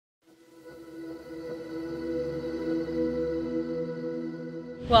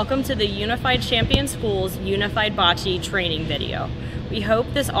Welcome to the Unified Champion Schools Unified Bocce training video. We hope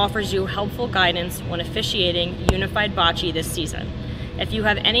this offers you helpful guidance when officiating Unified Bocce this season. If you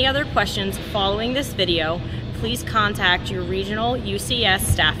have any other questions following this video, please contact your regional UCS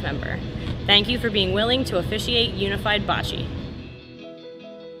staff member. Thank you for being willing to officiate Unified Bocce.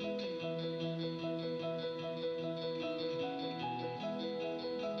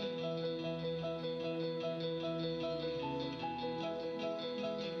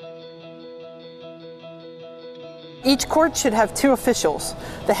 Each court should have two officials,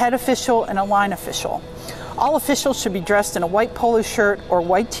 the head official and a line official. All officials should be dressed in a white polo shirt or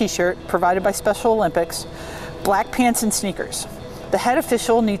white t-shirt provided by Special Olympics, black pants and sneakers. The head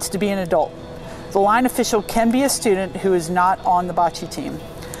official needs to be an adult. The line official can be a student who is not on the bocce team.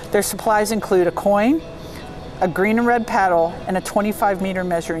 Their supplies include a coin, a green and red paddle, and a 25-meter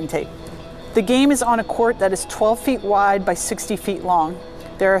measuring tape. The game is on a court that is 12 feet wide by 60 feet long.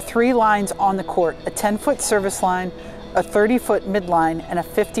 There are 3 lines on the court, a 10-foot service line, a 30-foot midline, and a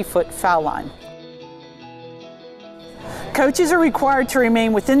 50-foot foul line. Coaches are required to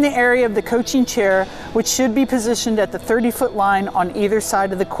remain within the area of the coaching chair, which should be positioned at the 30-foot line on either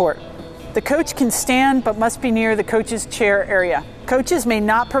side of the court. The coach can stand but must be near the coach's chair area. Coaches may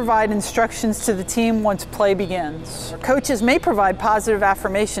not provide instructions to the team once play begins. Coaches may provide positive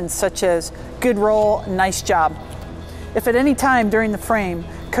affirmations such as, "Good roll, nice job." If at any time during the frame,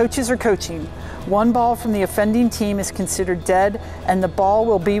 coaches are coaching, one ball from the offending team is considered dead and the ball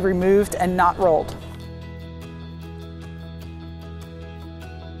will be removed and not rolled.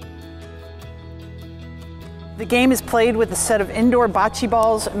 The game is played with a set of indoor bocce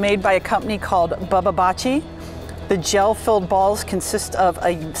balls made by a company called Bocce. The gel-filled balls consist of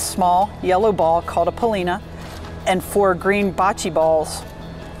a small yellow ball called a polina and 4 green bocce balls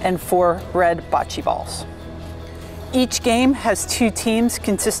and 4 red bocce balls. Each game has 2 teams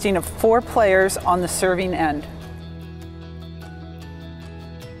consisting of 4 players on the serving end.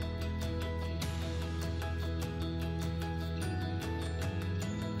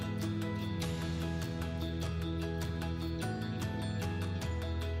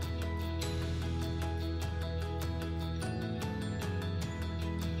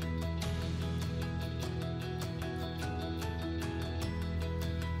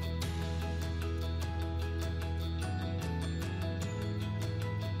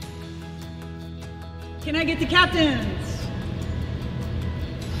 Can I get the captains?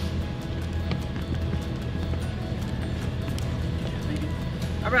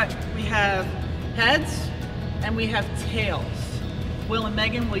 All right, we have heads and we have tails. Will and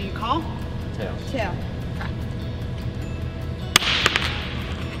Megan, will you call? Tail. Tail. Okay.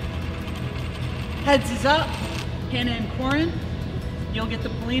 Heads is up. Hannah and Corin, you'll get the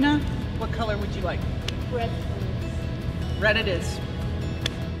polina. What color would you like? Red. Red it is.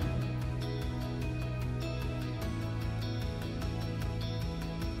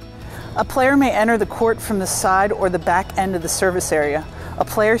 A player may enter the court from the side or the back end of the service area. A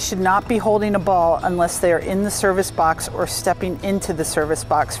player should not be holding a ball unless they are in the service box or stepping into the service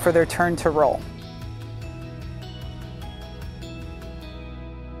box for their turn to roll.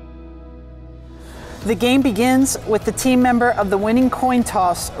 The game begins with the team member of the winning coin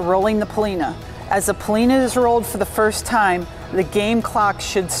toss rolling the polina. As the polina is rolled for the first time, the game clock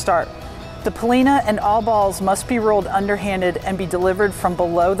should start. The polina and all balls must be rolled underhanded and be delivered from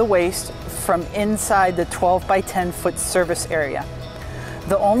below the waist from inside the 12 by 10 foot service area.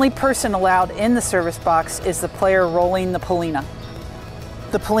 The only person allowed in the service box is the player rolling the polina.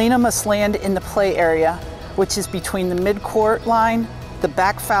 The polina must land in the play area, which is between the mid-court line, the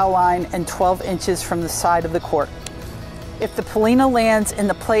back foul line, and 12 inches from the side of the court. If the polina lands in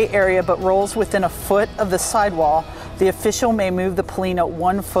the play area but rolls within a foot of the sidewall, the official may move the polina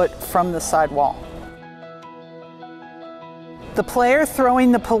 1 foot from the sidewall. The player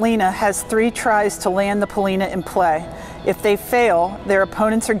throwing the polina has 3 tries to land the polina in play. If they fail, their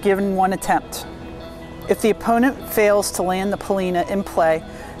opponents are given 1 attempt. If the opponent fails to land the polina in play,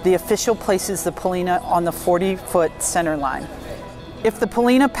 the official places the polina on the 40-foot center line. If the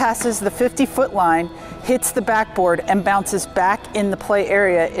polina passes the 50-foot line, hits the backboard, and bounces back in the play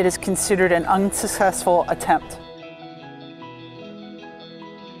area, it is considered an unsuccessful attempt.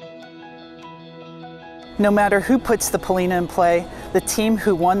 No matter who puts the polina in play, the team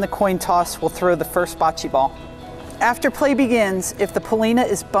who won the coin toss will throw the first bocce ball. After play begins, if the polina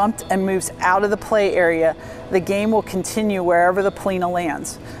is bumped and moves out of the play area, the game will continue wherever the polina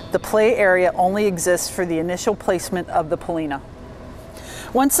lands. The play area only exists for the initial placement of the polina.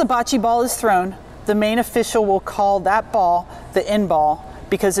 Once the bocce ball is thrown, the main official will call that ball the in ball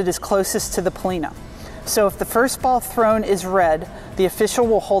because it is closest to the polina. So if the first ball thrown is red, the official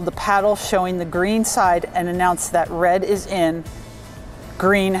will hold the paddle showing the green side and announce that red is in,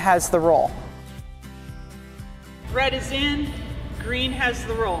 green has the roll. Red is in, green has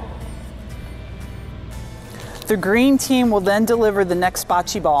the roll. The green team will then deliver the next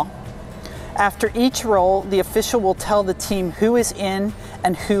bocce ball. After each roll, the official will tell the team who is in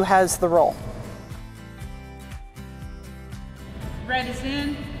and who has the roll. Red is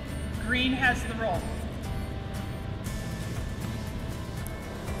in, green has the roll.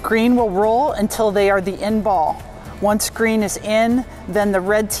 Green will roll until they are the in ball. Once green is in, then the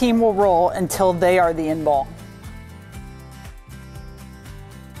red team will roll until they are the in ball.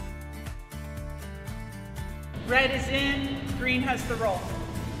 Red is in, green has the roll.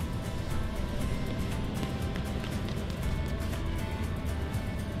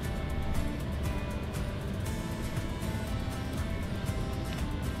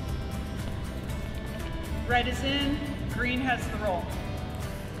 Red is in, green has the roll.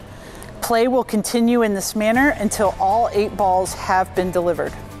 Play will continue in this manner until all 8 balls have been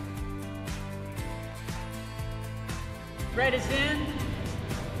delivered. Red is in,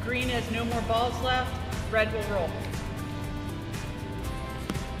 green has no more balls left, red will roll.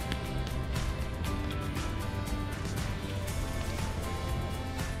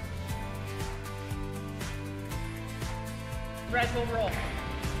 Red will roll.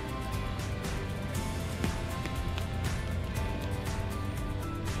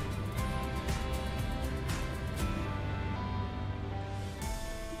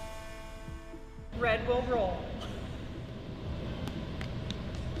 Red will roll.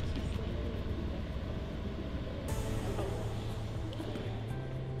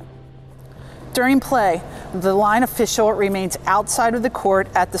 During play, the line official remains outside of the court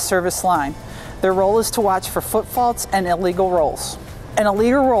at the service line. Their role is to watch for foot faults and illegal rolls. An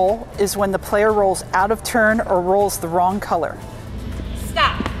illegal roll is when the player rolls out of turn or rolls the wrong color.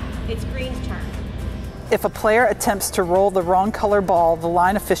 Stop. It's green's turn. If a player attempts to roll the wrong color ball, the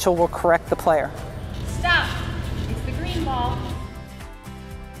line official will correct the player. Stop. It's the green ball.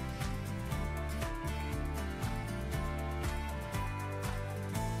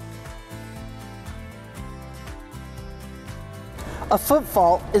 A foot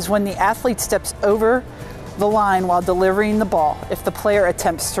fault is when the athlete steps over the line while delivering the ball if the player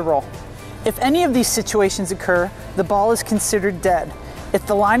attempts to roll. If any of these situations occur, the ball is considered dead. If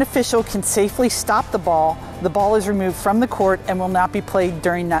the line official can safely stop the ball is removed from the court and will not be played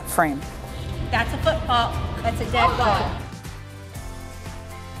during that frame. That's a foot fault. That's a dead ball.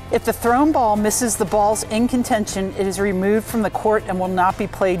 If the thrown ball misses the balls in contention, it is removed from the court and will not be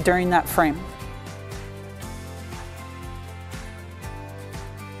played during that frame.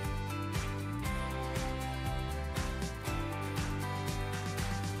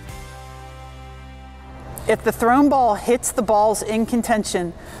 If the thrown ball hits the balls in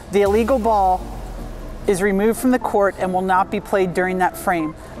contention, the illegal ball is removed from the court and will not be played during that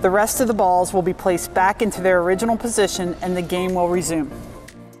frame. The rest of the balls will be placed back into their original position and the game will resume.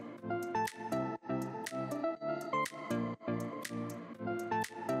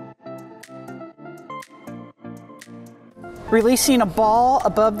 Releasing a ball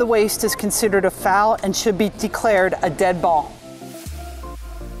above the waist is considered a foul and should be declared a dead ball.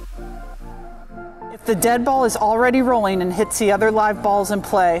 If the dead ball is already rolling and hits the other live balls in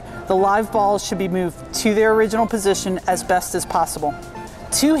play, the live balls should be moved to their original position as best as possible.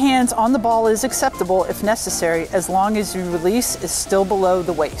 2 hands on the ball is acceptable if necessary, as long as the release is still below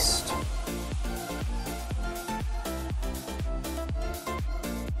the waist.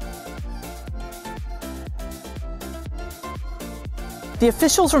 The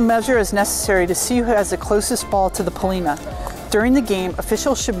officials will measure as necessary to see who has the closest ball to the Polina. During the game,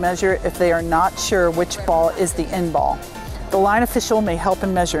 officials should measure if they are not sure which ball is the in ball. The line official may help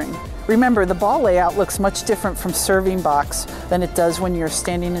in measuring. Remember, the ball layout looks much different from serving box than it does when you're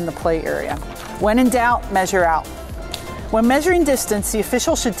standing in the play area. When in doubt, measure out. When measuring distance, the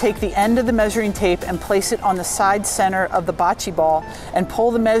official should take the end of the measuring tape and place it on the side center of the bocce ball and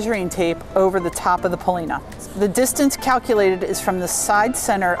pull the measuring tape over the top of the Polina. The distance calculated is from the side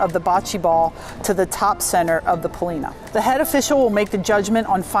center of the bocce ball to the top center of the Polina. The head official will make the judgment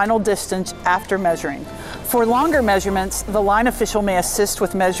on final distance after measuring. For longer measurements, the line official may assist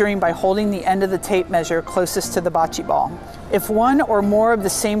with measuring by holding the end of the tape measure closest to the bocce ball. If one or more of the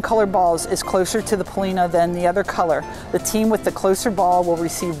same color balls is closer to the Polina than the other color, the team with the closer ball will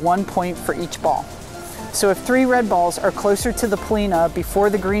receive 1 point for each ball. So if 3 red balls are closer to the Polina before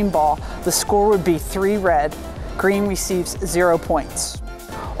the green ball, the score would be 3 red. Green receives 0 points.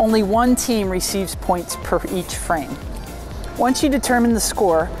 Only one team receives points per each frame. Once you determine the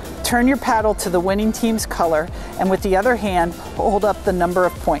score, turn your paddle to the winning team's color and with the other hand, hold up the number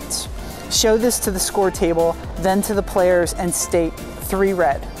of points. Show this to the score table, then to the players and state 3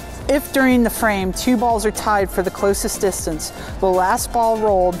 red. If during the frame 2 balls are tied for the closest distance, the last ball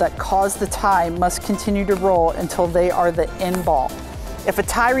rolled that caused the tie must continue to roll until they are the in ball. If a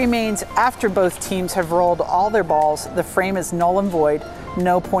tie remains after both teams have rolled all their balls, the frame is null and void,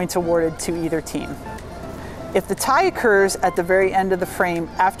 no points awarded to either team. If the tie occurs at the very end of the frame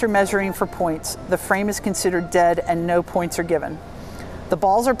after measuring for points, the frame is considered dead and no points are given. The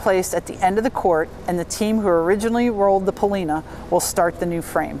balls are placed at the end of the court and the team who originally rolled the Polina will start the new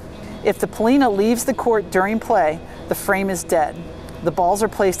frame. If the Polina leaves the court during play, the frame is dead. The balls are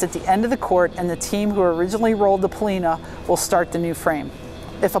placed at the end of the court and the team who originally rolled the Polina will start the new frame.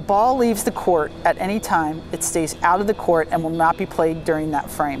 If a ball leaves the court at any time, it stays out of the court and will not be played during that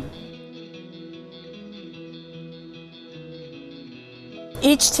frame.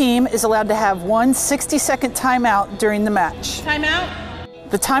 Each team is allowed to have one 60-second timeout during the match. Timeout?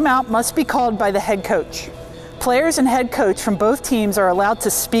 The timeout must be called by the head coach. Players and head coach from both teams are allowed to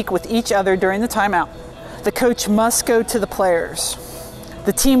speak with each other during the timeout. The coach must go to the players.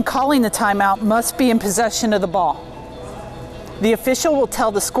 The team calling the timeout must be in possession of the ball. The official will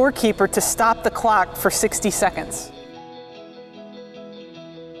tell the scorekeeper to stop the clock for 60 seconds.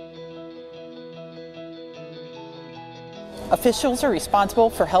 Officials are responsible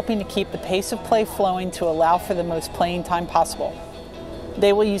for helping to keep the pace of play flowing to allow for the most playing time possible.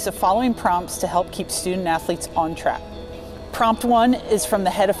 They will use the following prompts to help keep student athletes on track. Prompt 1 is from the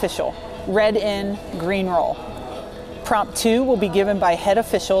head official, red in, green roll. Prompt 2 will be given by head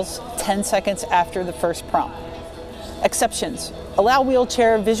officials 10 seconds after the first prompt. Exceptions: allow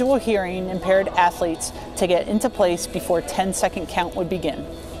wheelchair, visual hearing impaired athletes to get into place before 10-second count would begin.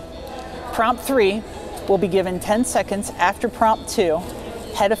 Prompt 3 will be given 10 seconds after prompt 2.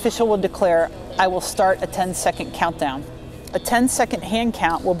 Head official will declare, "I will start a 10-second countdown." A 10-second hand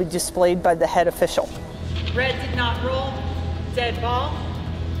count will be displayed by the head official. Red did not roll. Dead ball.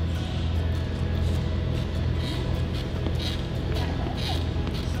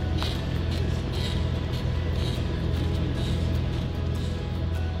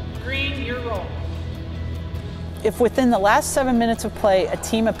 Green, your roll. If within the last 7 minutes of play, a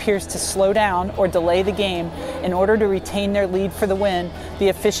team appears to slow down or delay the game in order to retain their lead for the win, the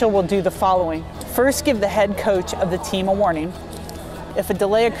official will do the following. First, give the head coach of the team a warning. If a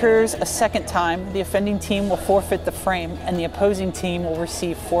delay occurs a second time, the offending team will forfeit the frame and the opposing team will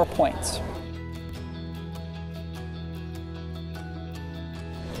receive 4 points.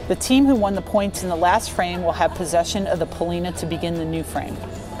 The team who won the points in the last frame will have possession of the Polina to begin the new frame.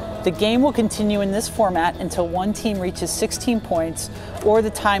 The game will continue in this format until one team reaches 16 points or the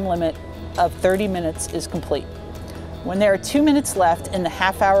time limit of 30 minutes is complete. When there are 2 minutes left in the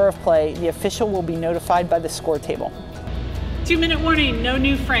half hour of play, the official will be notified by the score table. 2-minute warning, no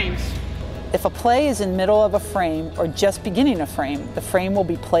new frames. If a play is in middle of a frame or just beginning a frame, the frame will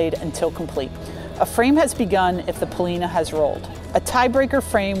be played until complete. A frame has begun if the Polina has rolled. A tiebreaker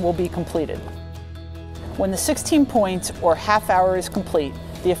frame will be completed. When the 16 points or half hour is complete,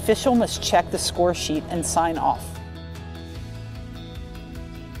 the official must check the score sheet and sign off.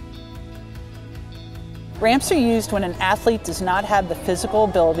 Ramps are used when an athlete does not have the physical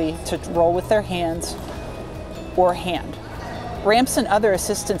ability to roll with their hands or hand. Ramps and other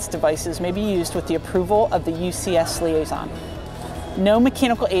assistance devices may be used with the approval of the UCS liaison. No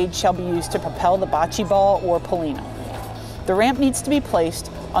mechanical aid shall be used to propel the bocce ball or Polina. The ramp needs to be placed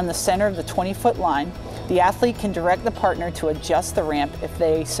on the center of the 20-foot line. The athlete can direct the partner to adjust the ramp if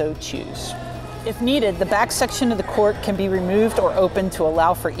they so choose. If needed, the back section of the court can be removed or opened to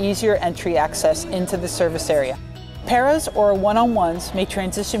allow for easier entry access into the service area. Paras or one-on-ones may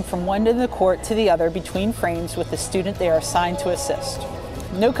transition from one end of the court to the other between frames with the student they are assigned to assist.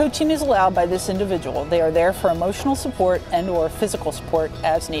 No coaching is allowed by this individual. They are there for emotional support and/or physical support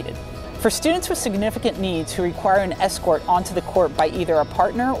as needed. For students with significant needs who require an escort onto the court by either a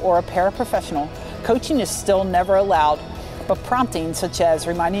partner or a paraprofessional, coaching is still never allowed, but prompting, such as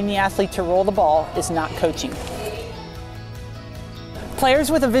reminding the athlete to roll the ball, is not coaching. Players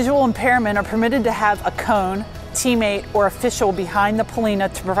with a visual impairment are permitted to have a cone, teammate, or official behind the Polina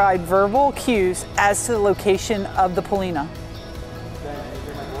to provide verbal cues as to the location of the Polina.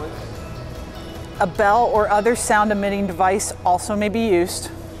 A bell or other sound-emitting device also may be used.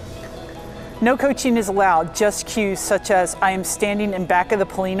 No coaching is allowed, just cues such as "I am standing in back of the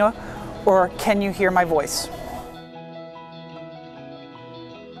Polina" or "Can you hear my voice?"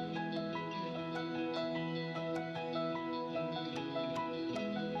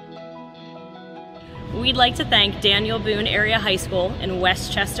 We'd like to thank Daniel Boone Area High School and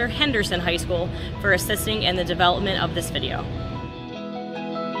Westchester Henderson High School for assisting in the development of this video.